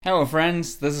Hello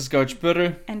friends, this is Coach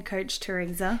Puru and Coach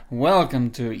Teresa. Welcome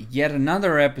to yet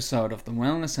another episode of the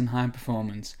Wellness and High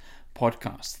Performance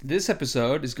podcast. This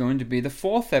episode is going to be the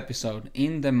fourth episode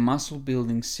in the muscle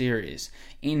building series,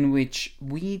 in which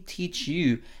we teach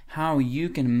you how you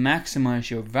can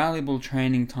maximize your valuable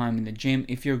training time in the gym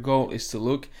if your goal is to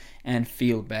look and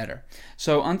feel better.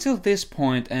 So until this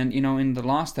point, and in the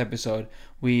last episode,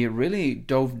 we really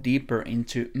dove deeper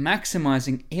into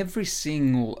maximizing every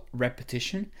single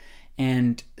repetition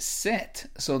and set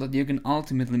so that you can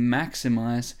ultimately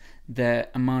maximize the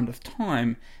amount of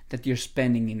time that you're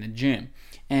spending in the gym.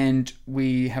 And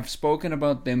we have spoken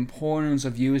about the importance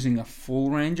of using a full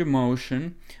range of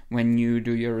motion when you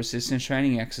do your resistance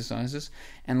training exercises.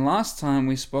 And last time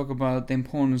we spoke about the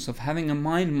importance of having a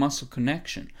mind-muscle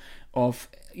connection, of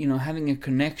having a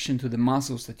connection to the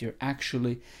muscles that you're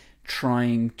actually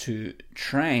trying to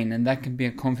train, and that can be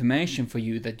a confirmation for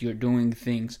you that you're doing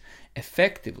things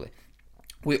effectively.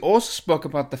 We also spoke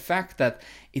about the fact that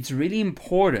it's really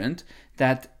important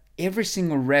that every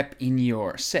single rep in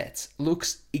your sets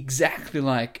looks exactly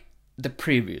like the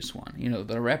previous one.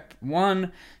 The rep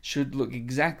 1 should look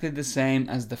exactly the same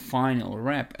as the final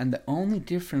rep, and the only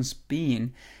difference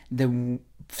being the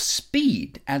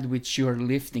speed at which you're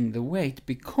lifting the weight,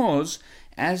 because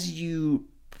as you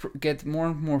get more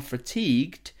and more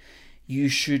fatigued, you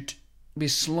should be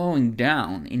slowing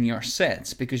down in your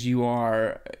sets because you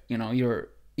are,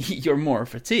 you're more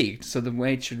fatigued, so the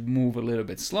weight should move a little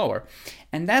bit slower.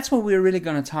 And that's what we're really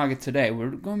going to target today. We're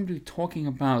going to be talking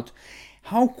about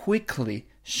how quickly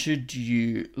should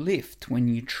you lift when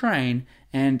you train,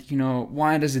 and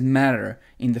why does it matter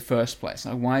in the first place?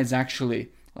 Why it's actually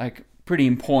pretty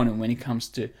important when it comes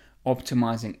to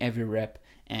optimizing every rep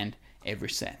and every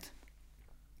set.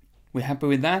 We happy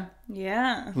with that?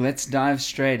 Yeah. Let's dive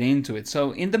straight into it.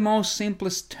 So in the most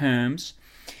simplest terms,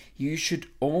 you should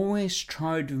always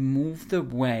try to move the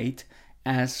weight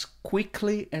as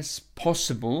quickly as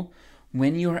possible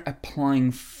when you're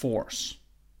applying force.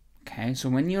 Okay, so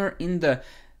when you're in the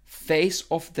phase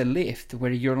of the lift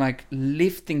where you're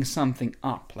lifting something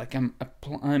up,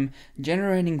 I'm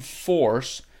generating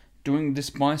force doing this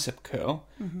bicep curl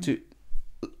to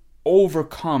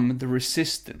overcome the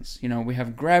resistance. We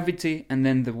have gravity, and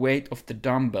then the weight of the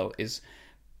dumbbell is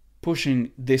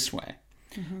pushing this way.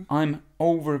 I'm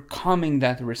overcoming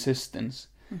that resistance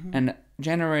and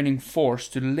generating force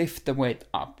to lift the weight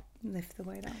up. Lift the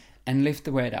weight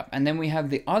up. And then we have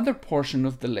the other portion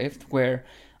of the lift where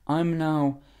I'm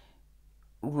now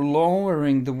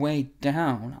lowering the weight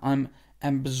down. I'm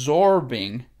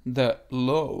absorbing the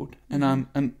load,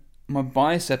 and my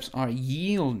biceps are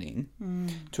yielding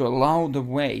to allow the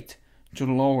weight to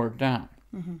lower down.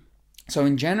 So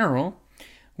in general,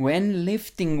 when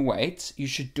lifting weights, you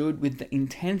should do it with the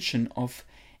intention of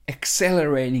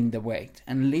accelerating the weight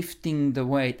and lifting the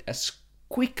weight as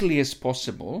quickly as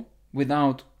possible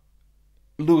without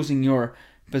losing your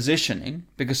positioning,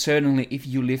 because certainly if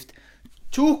you lift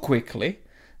too quickly,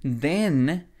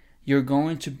 then you're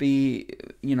going to be,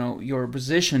 your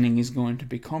positioning is going to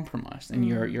be compromised, and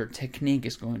your technique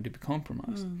is going to be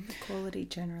compromised. The quality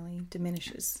generally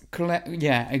diminishes.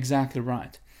 Yeah, exactly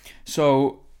right.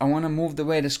 So I want to move the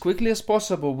weight as quickly as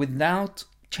possible without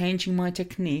changing my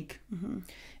technique.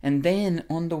 And then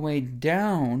on the way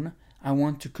down, I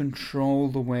want to control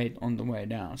the weight on the way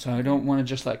down. So I don't want to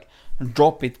just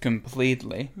drop it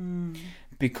completely.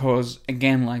 Because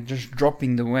again, just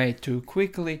dropping the weight too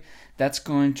quickly, that's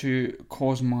going to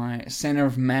cause my center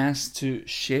of mass to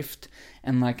shift,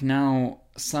 and now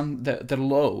the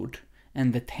load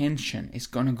and the tension is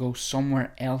going to go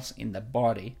somewhere else in the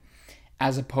body,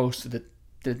 as opposed to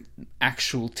the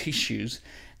actual tissues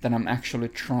that I'm actually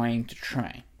trying to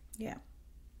train. Yeah.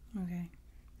 Okay.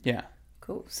 Yeah.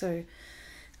 Cool. So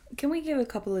can we give a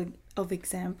couple of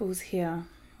examples here?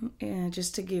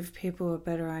 Just to give people a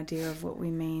better idea of what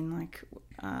we mean,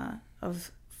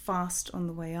 of fast on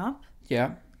the way up.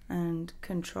 Yeah. And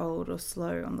controlled or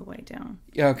slow on the way down.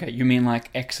 Yeah, okay. You mean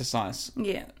exercise?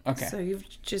 Yeah. Okay. So you've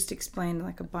just explained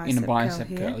a bicep curl. In a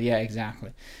bicep curl, yeah,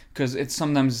 exactly. Because it's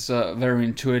sometimes very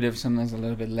intuitive, sometimes a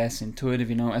little bit less intuitive.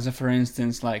 As for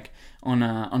instance, on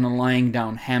a lying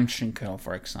down hamstring curl,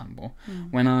 for example,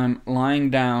 when I'm lying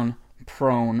down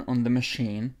prone on the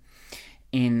machine.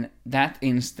 In that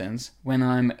instance, when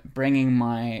I'm bringing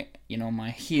my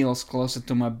heels closer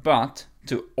to my butt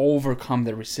to overcome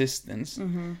the resistance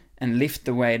and lift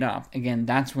the weight up, again,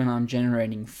 that's when I'm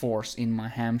generating force in my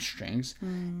hamstrings,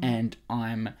 and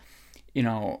I'm,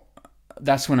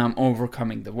 that's when I'm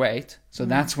overcoming the weight. So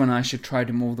that's when I should try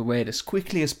to move the weight as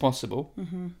quickly as possible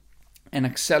and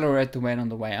accelerate the weight on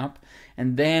the way up.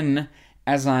 And then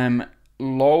as I'm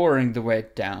lowering the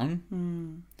weight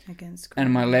down Against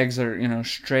and my gravity. legs are,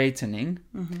 straightening,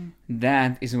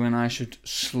 that is when I should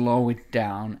slow it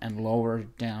down and lower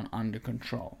it down under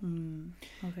control.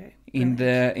 Okay. In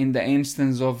brilliant. the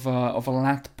instance of a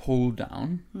lat pull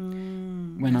down,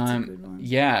 when That's a I'm good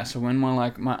one. so when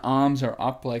my arms are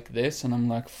up like this and I'm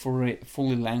like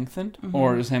fully lengthened,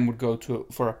 or the same would go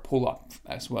for a pull up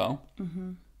as well.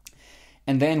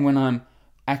 And then when I'm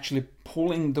actually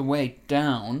pulling the weight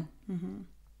down,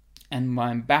 and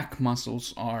my back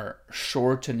muscles are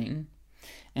shortening,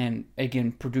 and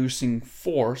again producing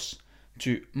force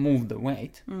to move the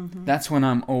weight, that's when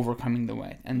I'm overcoming the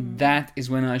weight, and that is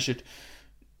when I should,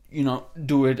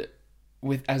 do it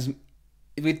with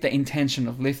the intention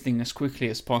of lifting as quickly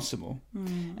as possible.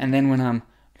 And then when I'm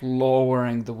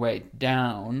lowering the weight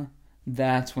down,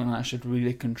 that's when I should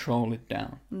really control it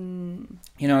down.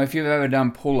 If you've ever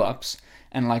done pull-ups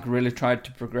and like really tried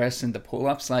to progress in the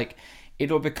pull-ups, like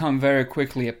it'll become very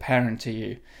quickly apparent to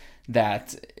you that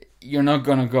you're not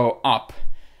gonna go up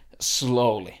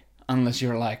slowly unless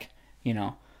you're like,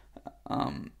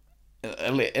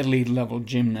 elite level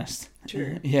gymnast.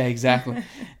 True. Yeah, exactly.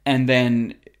 And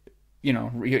then,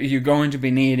 you're going to be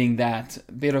needing that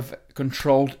bit of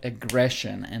controlled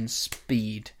aggression and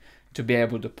speed to be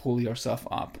able to pull yourself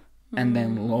up and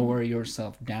then lower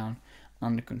yourself down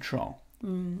under control.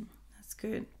 That's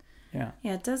good. Yeah.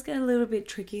 Yeah, it does get a little bit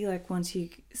tricky, like once you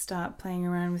start playing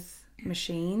around with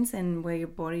machines and where your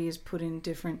body is put in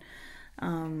different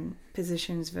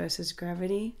positions versus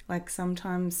gravity. Like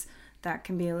sometimes that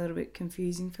can be a little bit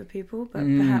confusing for people, but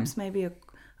perhaps maybe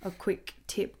a quick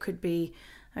tip could be,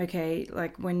 okay,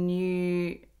 like when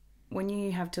you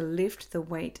have to lift the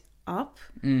weight up,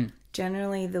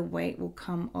 generally the weight will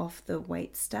come off the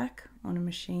weight stack on a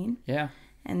machine. Yeah.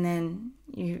 And then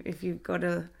if you've got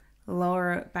to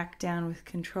lower it back down with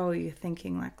control, you're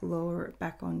thinking like lower it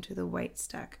back onto the weight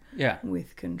stack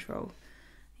with control.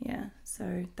 Yeah,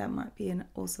 so that might be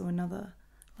also another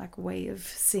like way of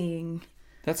seeing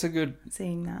That's a good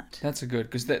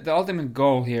because the ultimate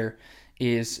goal here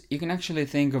is you can actually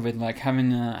think of it like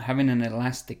having an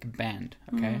elastic band,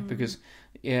 okay? Because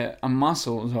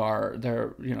muscles they're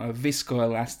a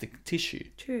viscoelastic tissue.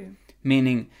 True.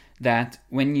 Meaning that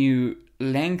when you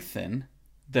lengthen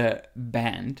the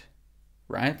band,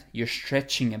 right? You're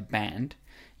stretching a band,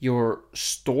 you're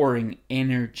storing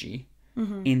energy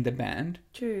in the band.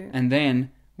 True. And then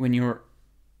when you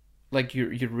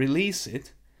release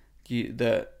it,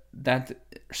 that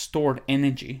stored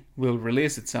energy will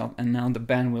release itself, and now the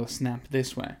band will snap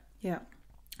this way. Yeah.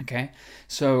 Okay?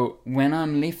 So when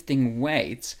I'm lifting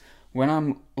weights, when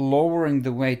I'm lowering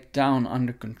the weight down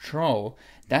under control,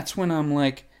 that's when I'm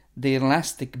like, the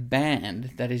elastic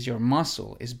band that is your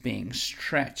muscle is being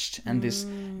stretched, and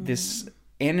this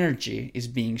energy is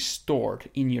being stored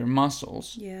in your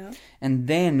muscles. Yeah. And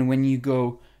then when you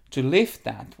go to lift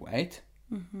that weight,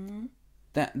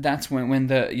 that's when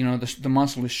the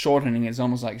muscle is shortening. It's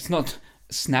almost like it's not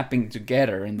snapping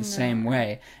together in the same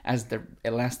way as the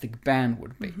elastic band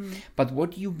would be. But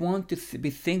what you want to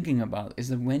be thinking about is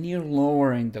that when you're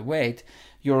lowering the weight,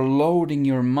 you're loading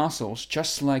your muscles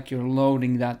just like you're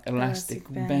loading that elastic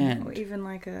band. Or even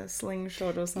like a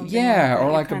slingshot or something. Yeah, like that.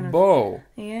 or like a bow.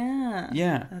 Yeah.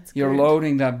 Yeah, that's you're good.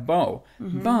 loading that bow.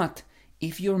 But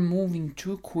if you're moving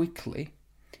too quickly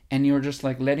and you're just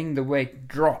like letting the weight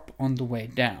drop on the way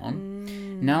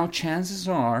down, now chances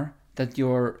are that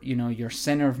your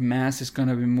center of mass is going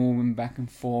to be moving back and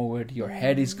forward, your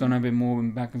head is going to be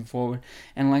moving back and forward,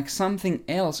 and like something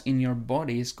else in your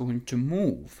body is going to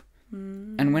move.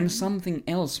 And when something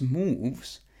else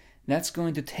moves, that's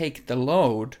going to take the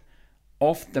load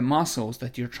off the muscles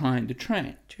that you're trying to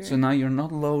train. True. So now you're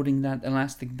not loading that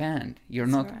elastic band. You're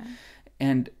That's not. right.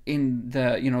 And in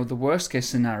the worst case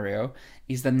scenario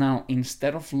is that now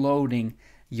instead of loading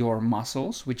your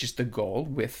muscles, which is the goal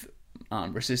with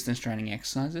resistance training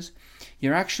exercises,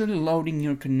 you're actually loading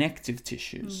your connective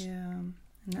tissues. Yeah. And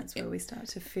that's where we start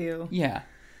to feel Yeah.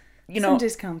 some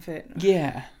discomfort.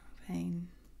 Yeah. Pain.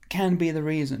 Can be the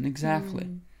reason, exactly.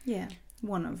 Yeah.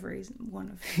 One of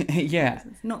reasons. Yeah.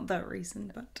 Not the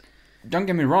reason, but Don't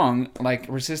get me wrong, like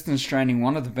resistance training,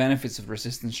 one of the benefits of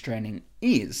resistance training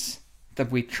is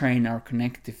that we train our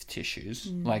connective tissues,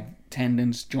 like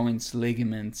tendons, joints,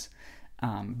 ligaments,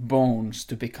 bones,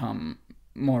 to become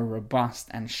more robust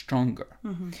and stronger.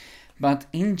 But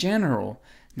in general,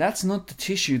 that's not the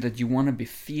tissue that you want to be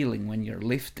feeling when you're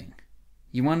lifting.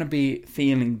 You want to be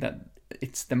feeling that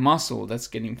it's the muscle that's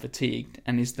getting fatigued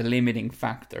and is the limiting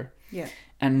factor, yeah,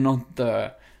 and not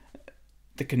the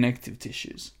connective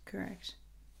tissues. correct.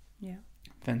 Yeah,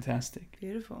 Fantastic.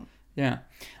 beautiful. Yeah.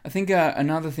 I think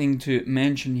another thing to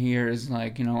mention here is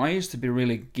like, I used to be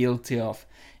really guilty of,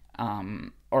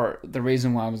 or the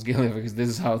reason why I was guilty because this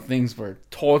is how things were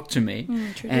taught to me.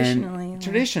 Traditionally. And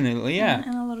traditionally, yeah.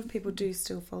 And a lot of people do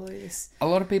still follow this. A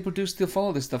lot of people do still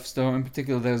follow this stuff. So in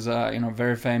particular, there's a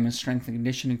very famous strength and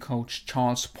conditioning coach,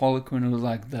 Charles Poliquin, who was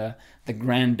like the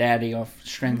granddaddy of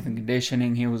strength and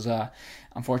conditioning. He was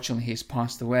unfortunately he's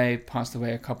passed away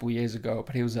a couple of years ago,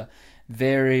 but he was a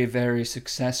very, very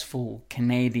successful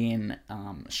Canadian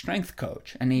strength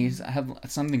coach, and he's had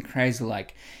something crazy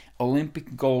like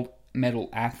Olympic gold medal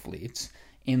athletes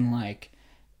in like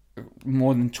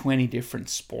more than 20 different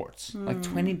sports, like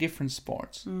 20 different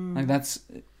sports. Like that's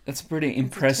a pretty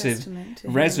impressive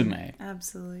resume.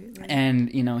 Absolutely. And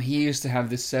he used to have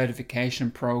this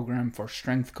certification program for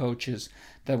strength coaches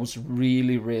that was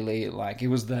really, really like, it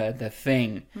was the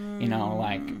thing,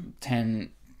 like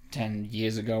 10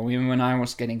 years ago, even when I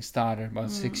was getting started about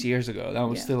 6 years ago, that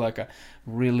was still like a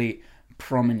really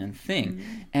prominent thing.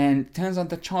 And it turns out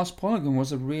that Charles Poliquin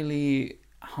was a really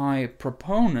high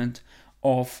proponent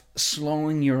of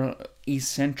slowing your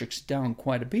eccentrics down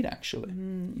quite a bit, actually,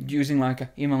 using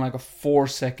even like a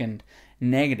 4-second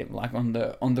negative, like on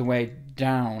the way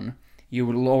down, you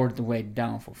would lower the weight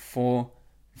down for 4,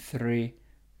 3,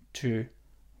 2,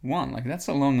 1. Like that's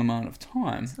a long amount of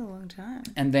time. That's a long time.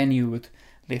 And then you would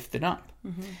lift it up.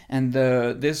 And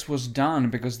this was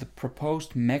done because the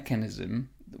proposed mechanism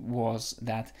was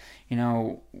that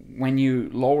when you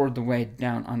lower the weight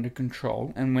down under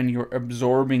control and when you're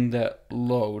absorbing the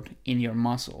load in your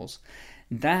muscles,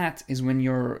 that is when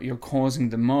you're causing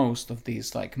the most of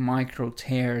these like micro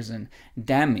tears and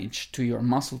damage to your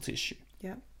muscle tissue.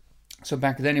 Yeah. So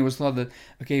back then it was thought that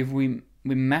if we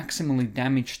maximally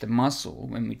damage the muscle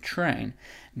when we train,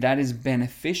 that is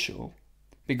beneficial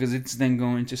because it's then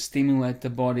going to stimulate the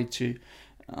body to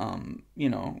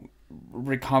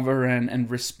recover and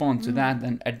respond to that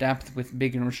and adapt with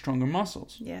bigger and stronger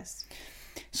muscles. Yes.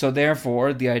 So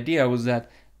therefore, the idea was that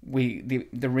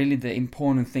the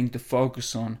important thing to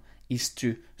focus on is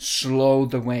to slow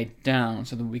the weight down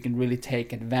so that we can really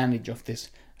take advantage of this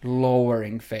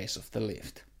lowering phase of the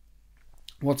lift.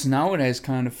 What's nowadays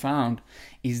kind of found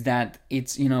is that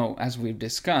it's, as we've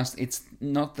discussed, it's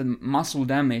not the muscle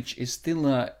damage, is still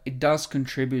it does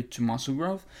contribute to muscle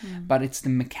growth, but it's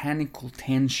the mechanical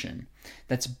tension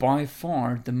that's by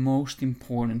far the most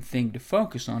important thing to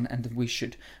focus on and that we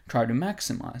should try to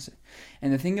maximize it.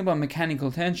 And the thing about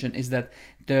mechanical tension is that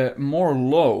the more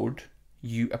load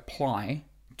you apply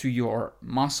to your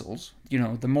muscles,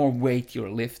 the more weight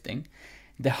you're lifting,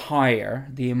 the higher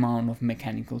the amount of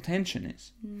mechanical tension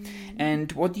is.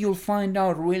 And what you'll find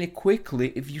out really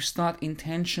quickly if you start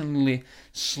intentionally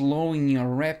slowing your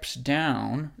reps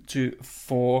down to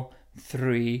 4,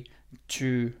 3,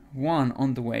 2, 1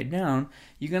 on the way down,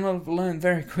 you're going to learn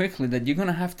very quickly that you're going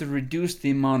to have to reduce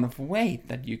the amount of weight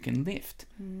that you can lift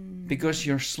because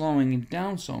you're slowing it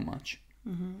down so much.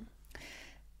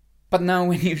 But now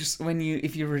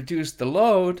if you reduce the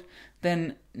load,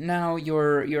 then now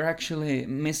you're actually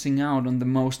missing out on the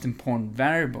most important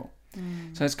variable.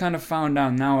 So it's kind of found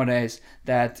out nowadays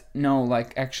that no,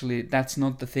 actually that's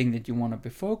not the thing that you want to be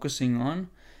focusing on,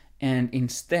 and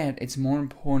instead it's more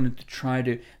important to try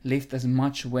to lift as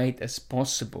much weight as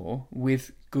possible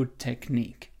with good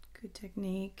technique. Good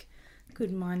technique,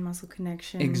 good mind-muscle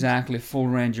connection. Exactly, full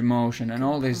range of motion and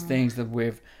all these things that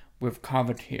we've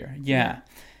covered here. Yeah.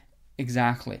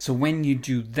 Exactly. So when you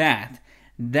do that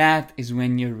is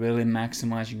when you're really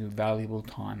maximizing your valuable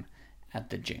time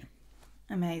at the gym.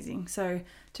 Amazing. So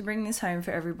to bring this home for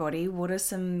everybody, what are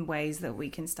some ways that we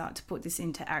can start to put this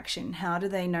into action? How do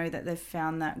they know that they've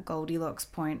found that Goldilocks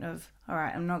point of, all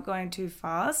right, I'm not going too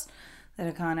fast, that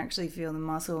I can't actually feel the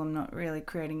muscle, I'm not really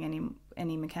creating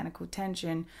any mechanical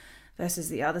tension, versus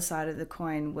the other side of the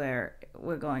coin where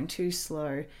we're going too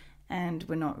slow and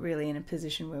we're not really in a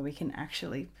position where we can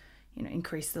actually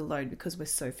increase the load because we're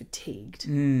so fatigued.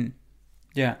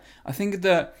 Yeah, I think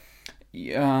that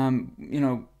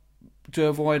to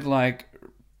avoid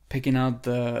picking out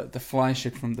the fly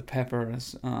shit from the pepper,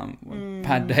 as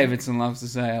Pat Davidson loves to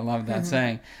say. I love that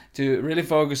saying. To really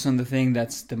focus on the thing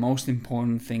that's the most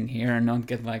important thing here and not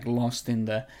get lost in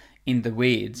the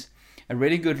weeds. A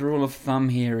really good rule of thumb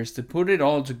here is to put it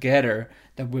all together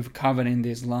that we've covered in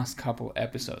these last couple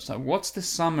episodes. So what's the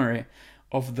summary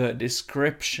of the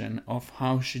description of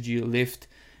how should you lift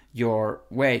your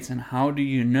weights, and how do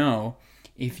you know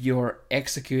if you're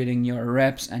executing your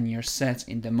reps and your sets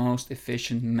in the most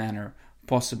efficient manner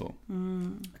possible?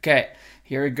 Okay,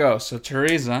 here we go. So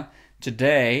Teresa,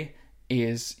 today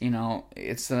is,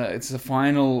 it's the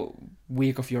final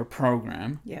week of your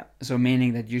program. Yeah. So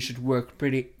meaning that you should work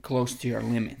pretty close to your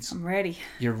limits. I'm ready.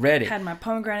 You're ready. Had my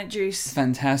pomegranate juice.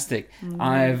 Fantastic.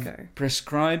 I've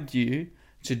prescribed you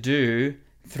to do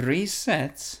 3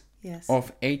 sets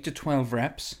of 8 to 12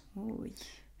 reps. Ooh.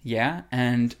 Yeah,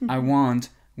 and I want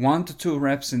 1 to 2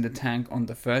 reps in the tank on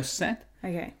the first set.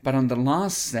 Okay. But on the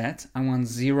last set, I want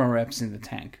 0 reps in the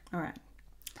tank. All right.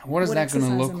 What is that going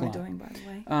to look like? What exercise am I doing, by the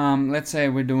way? Let's say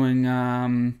we're doing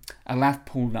a lat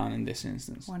pull down in this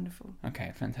instance. Wonderful.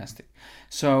 Okay, fantastic.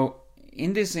 So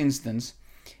in this instance,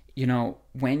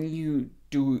 when you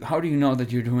do, how do you know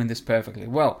that you're doing this perfectly?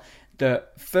 Well, the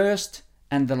first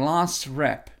and the last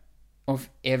rep of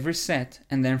every set,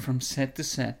 and then from set to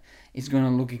set, is going to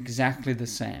look exactly the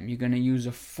same. You're going to use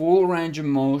a full range of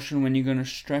motion when you're going to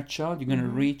stretch out. You're going to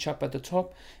reach up at the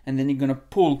top, and then you're going to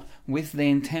pull with the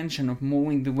intention of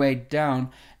moving the weight down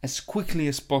as quickly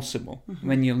as possible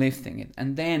when you're lifting it.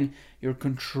 And then you're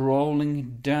controlling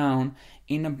it down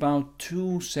in about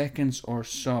 2 seconds or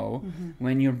so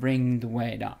when you're bringing the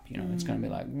weight up. It's going to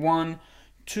be like 1,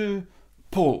 2,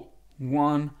 pull.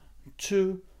 1,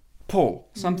 2, pull.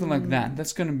 Something like that.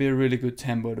 That's going to be a really good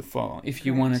tempo to follow if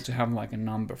you wanted to have like a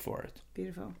number for it.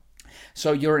 Beautiful.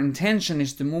 So your intention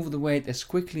is to move the weight as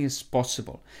quickly as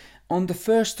possible. On the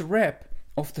first rep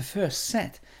of the first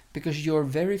set, because you're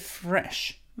very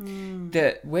fresh,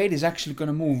 the weight is actually going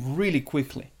to move really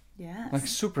quickly. Yes. Like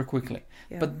super quickly.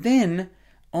 Yeah. But then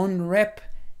on rep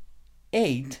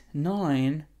 8,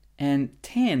 9, and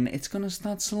 10, it's going to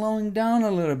start slowing down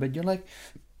a little bit. You're like,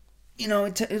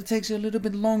 it takes you a little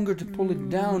bit longer to pull it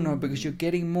down now because you're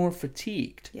getting more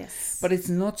fatigued. Yes. But it's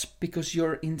not because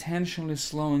you're intentionally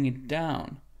slowing it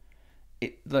down.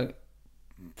 Like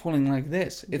pulling like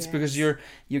this. It's because you're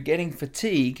getting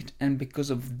fatigued, and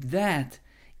because of that,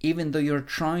 even though you're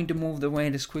trying to move the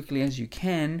weight as quickly as you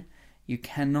can, you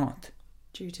cannot.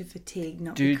 Due to fatigue,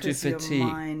 not Due because to fatigue. Your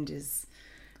mind is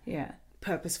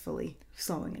purposefully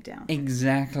slowing it down.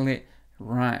 Exactly.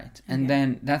 Right. And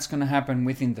then that's going to happen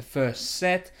within the first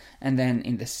set. And then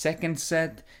in the second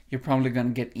set, you're probably going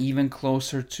to get even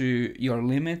closer to your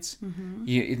limits.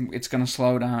 It's going to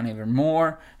slow down even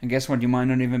more. And guess what? You might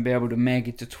not even be able to make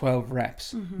it to 12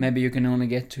 reps. Maybe you can only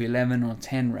get to 11 or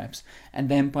 10 reps. And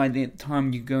then by the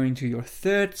time you go into your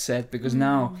third set, because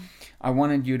now I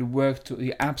wanted you to work to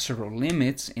the absolute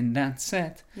limits in that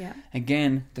set. Yeah.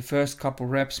 Again, the first couple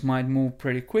reps might move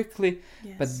pretty quickly.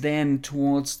 Yes. But then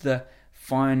towards the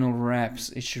final reps,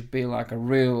 it should be like a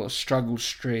real struggle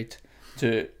street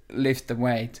to lift the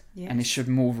weight, and it should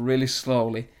move really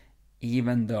slowly,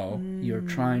 even though you're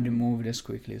trying to move it as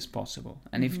quickly as possible.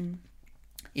 And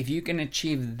if you can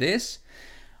achieve this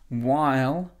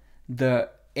while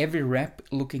every rep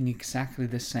looking exactly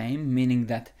the same, meaning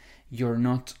that you're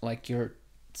not like your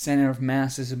center of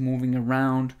mass is moving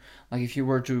around, like if you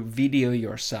were to video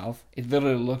yourself, it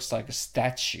literally looks like a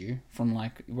statue from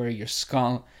like where your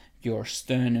skull, your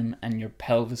sternum and your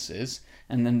pelvis is,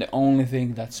 and then the only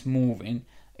thing that's moving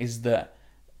is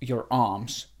your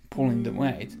arms pulling the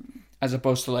weight, as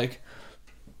opposed to like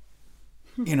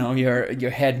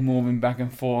your head moving back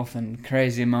and forth and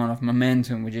crazy amount of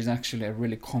momentum, which is actually a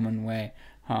really common way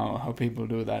how people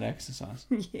do that exercise.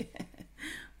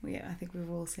 Yeah, I think we've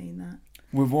all seen that.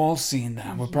 We've all seen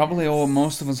that. We're probably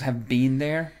most of us have been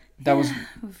there.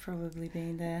 We've probably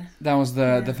been there. That was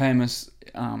the famous,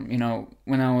 when I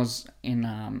was in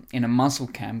a muscle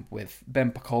camp with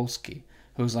Ben Pakulski,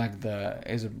 who's like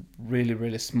is a really,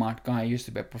 really smart guy. He used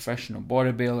to be a professional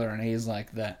bodybuilder, and he's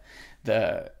like the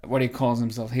what he calls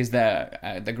himself. He's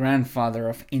the grandfather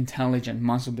of intelligent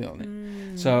muscle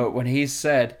building. So what he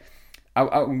said,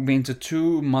 I've been to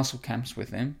 2 muscle camps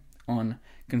with him on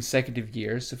consecutive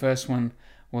years. The first one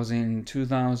was in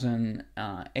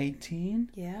 2018.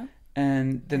 Yeah.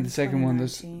 And then the second one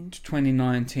was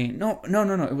 2019. No.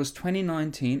 It was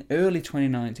 2019, early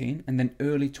 2019, and then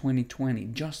early 2020,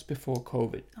 just before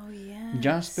COVID. Oh, yeah.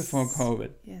 Just before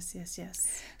COVID. Yes.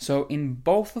 So in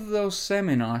both of those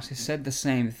seminars, he said the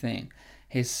same thing.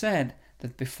 He said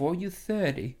that before you're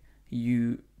 30,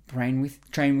 you train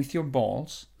with your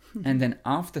balls, and then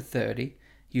after 30,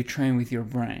 you train with your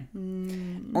brain.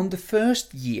 On the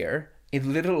first year, it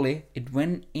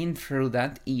went in through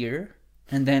that ear,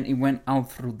 and then it went out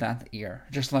through that ear.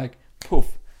 Just like,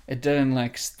 poof. It didn't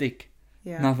like stick.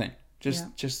 Yeah. Nothing.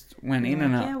 Just went in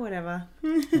and out. Yeah, whatever.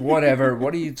 Whatever.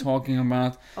 What are you talking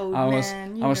about? I was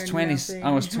 20.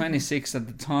 I was 26 at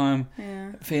the time,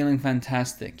 feeling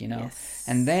fantastic, Yes.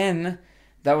 And then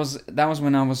that was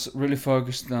when I was really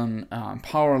focused on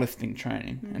powerlifting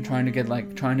training and trying to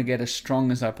get as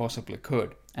strong as I possibly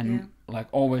could. and like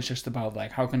always just about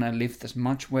like how can I lift as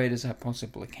much weight as I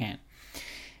possibly can.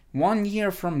 1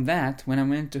 year from that, when I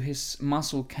went to his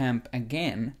muscle camp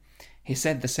again, he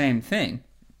said the same thing,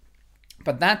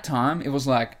 but that time it was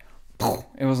like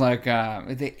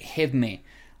it hit me.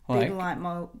 Like, big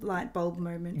light bulb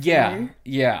moment.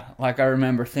 Yeah. Like I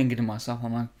remember thinking to myself,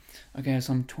 I'm like, okay,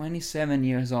 so I'm 27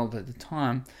 years old at the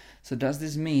time. So does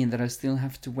this mean that I still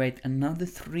have to wait another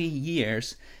 3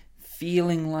 years,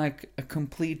 feeling like a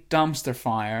complete dumpster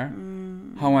fire?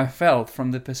 How I felt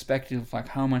from the perspective of like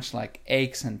how much like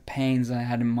aches and pains I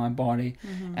had in my body,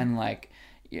 and like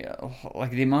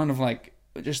like the amount of like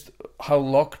just how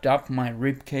locked up my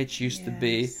rib cage used to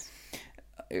be.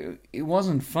 It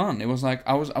wasn't fun. It was like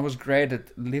I was great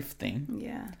at lifting.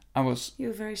 Yeah. You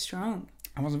were very strong.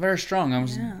 I was very strong. I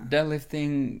was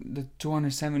deadlifting the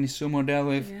 270 sumo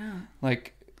deadlift. Yeah.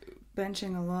 Like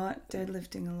benching a lot,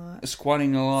 deadlifting a lot,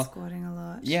 squatting a lot.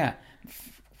 Yeah.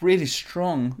 Really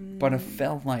strong, but I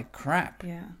felt like crap.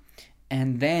 Yeah.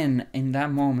 And then in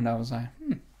that moment I was like,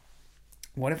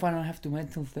 what if I don't have to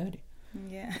wait till 30?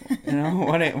 Yeah.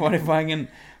 What if I can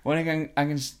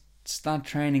start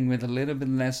training with a little bit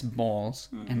less balls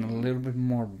and a little bit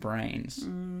more brains,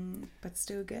 but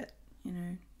still get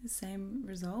the same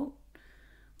result.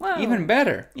 Well, even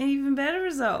better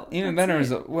result.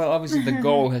 Well, obviously the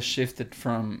goal has shifted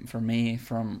for me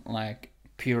from like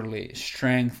purely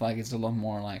strength, like it's a lot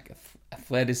more like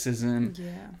athleticism,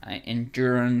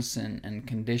 endurance and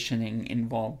conditioning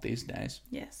involved these days.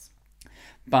 Yes.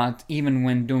 But even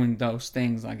when doing those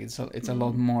things, like it's a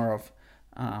lot more of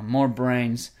more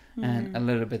brains and a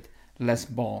little bit less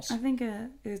balls. I think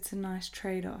it's a nice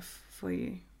trade-off for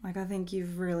you. Like I think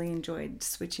you've really enjoyed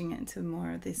switching it to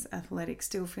more of this athletic,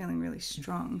 still feeling really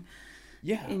strong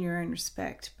in your own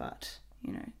respect, but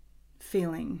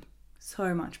feeling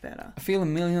so much better. I feel a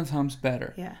million times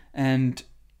better. Yeah. And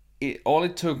all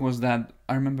it took was that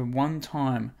I remember one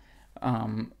time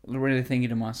really thinking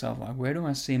to myself, like, where do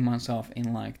I see myself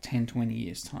in like 10, 20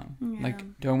 years time? Yeah.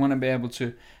 Like, do I want to be able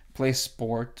to play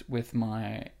sport with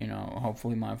my,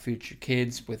 hopefully my future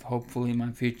kids, with hopefully my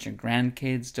future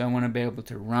grandkids? Do I want to be able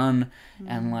to run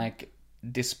and like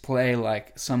display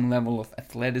like some level of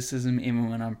athleticism even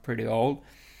when I'm pretty old?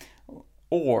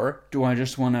 Or do I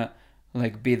just want to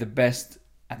like be the best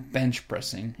at bench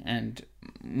pressing and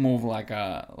move like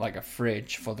a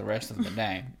fridge for the rest of the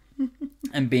day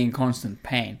and be in constant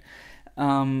pain?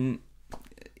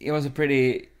 It was a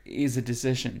pretty easy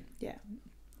decision. Yeah.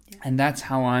 And that's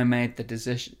how I made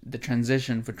the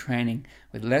transition for training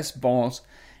with less balls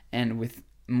and with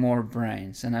more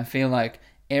brains. And I feel like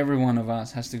every one of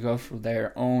us has to go through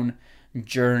their own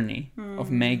journey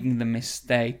of making the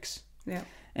mistakes. Yeah.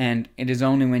 And it is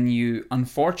only when you,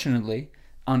 unfortunately,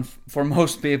 for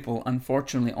most people,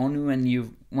 unfortunately, only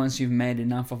when once you've made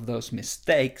enough of those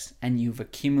mistakes and you've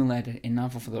accumulated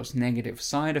enough of those negative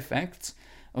side effects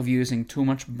of using too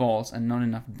much balls and not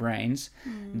enough brains,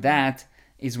 that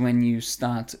is when you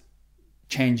start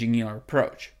changing your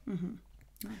approach.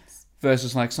 Nice.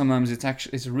 Versus like sometimes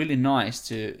it's really nice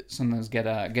to sometimes get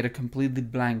a completely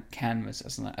blank canvas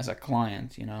as a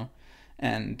client,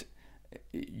 and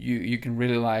you can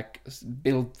really like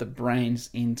build the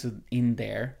brains in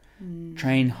there.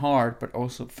 Train hard, but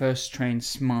also first train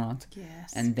smart.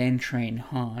 Yes. And then train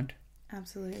hard.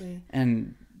 Absolutely.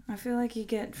 And I feel like you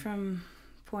get from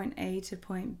point A to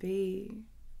point B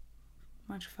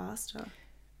much faster.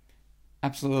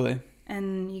 Absolutely.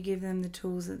 And you give them the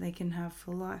tools that they can have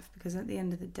for life, because at the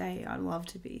end of the day, I'd love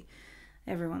to be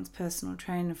everyone's personal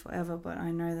trainer forever, but I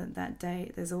know that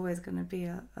day there's always going to be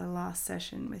a last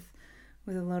session with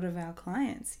a lot of our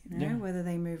clients, whether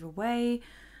they move away,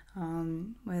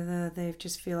 whether they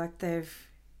just feel like they've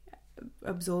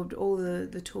absorbed all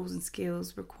the tools and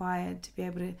skills required to be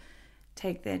able to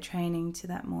take their training to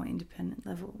that more independent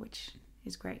level, which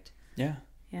is great. Yeah.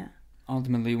 Yeah.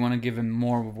 Ultimately, you want to give them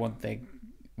more of what they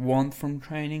want from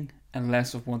training and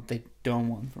less of what they don't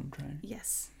want from training.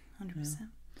 Yes, 100%. Yeah.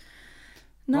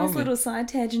 Nice little side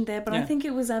tangent there, but I think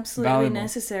it was absolutely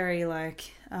necessary,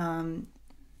 to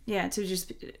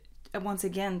just once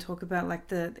again talk about like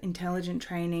the intelligent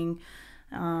training,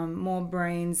 more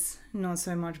brains, not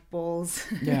so much balls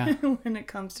when it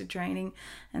comes to training,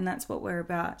 and that's what we're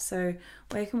about. So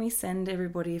where can we send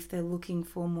everybody if they're looking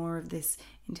for more of this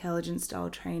intelligent style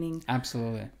training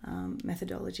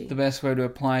methodology? The best way to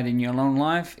apply it in your own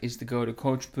life is to go to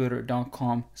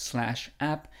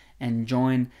coachputer.com/app and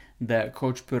join the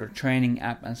Coach Puter training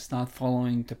app and start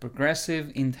following the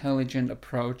progressive, intelligent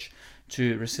approach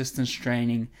to resistance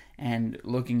training and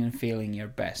looking and feeling your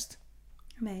best.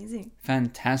 Amazing.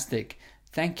 Fantastic.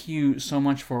 Thank you so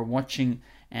much for watching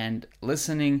and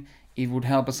listening. It would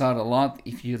help us out a lot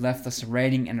if you left us a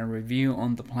rating and a review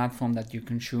on the platform that you're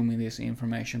consuming this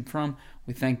information from.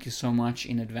 We thank you so much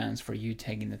in advance for you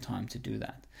taking the time to do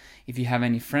that. If you have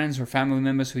any friends or family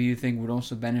members who you think would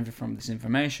also benefit from this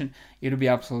information, it would be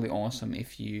absolutely awesome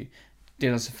if you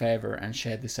did us a favor and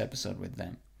shared this episode with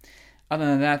them. Other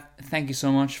than that, thank you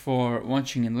so much for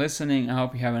watching and listening. I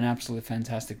hope you have an absolutely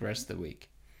fantastic rest of the week.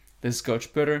 This is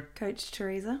Coach Putter. Coach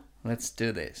Teresa. Let's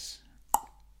do this.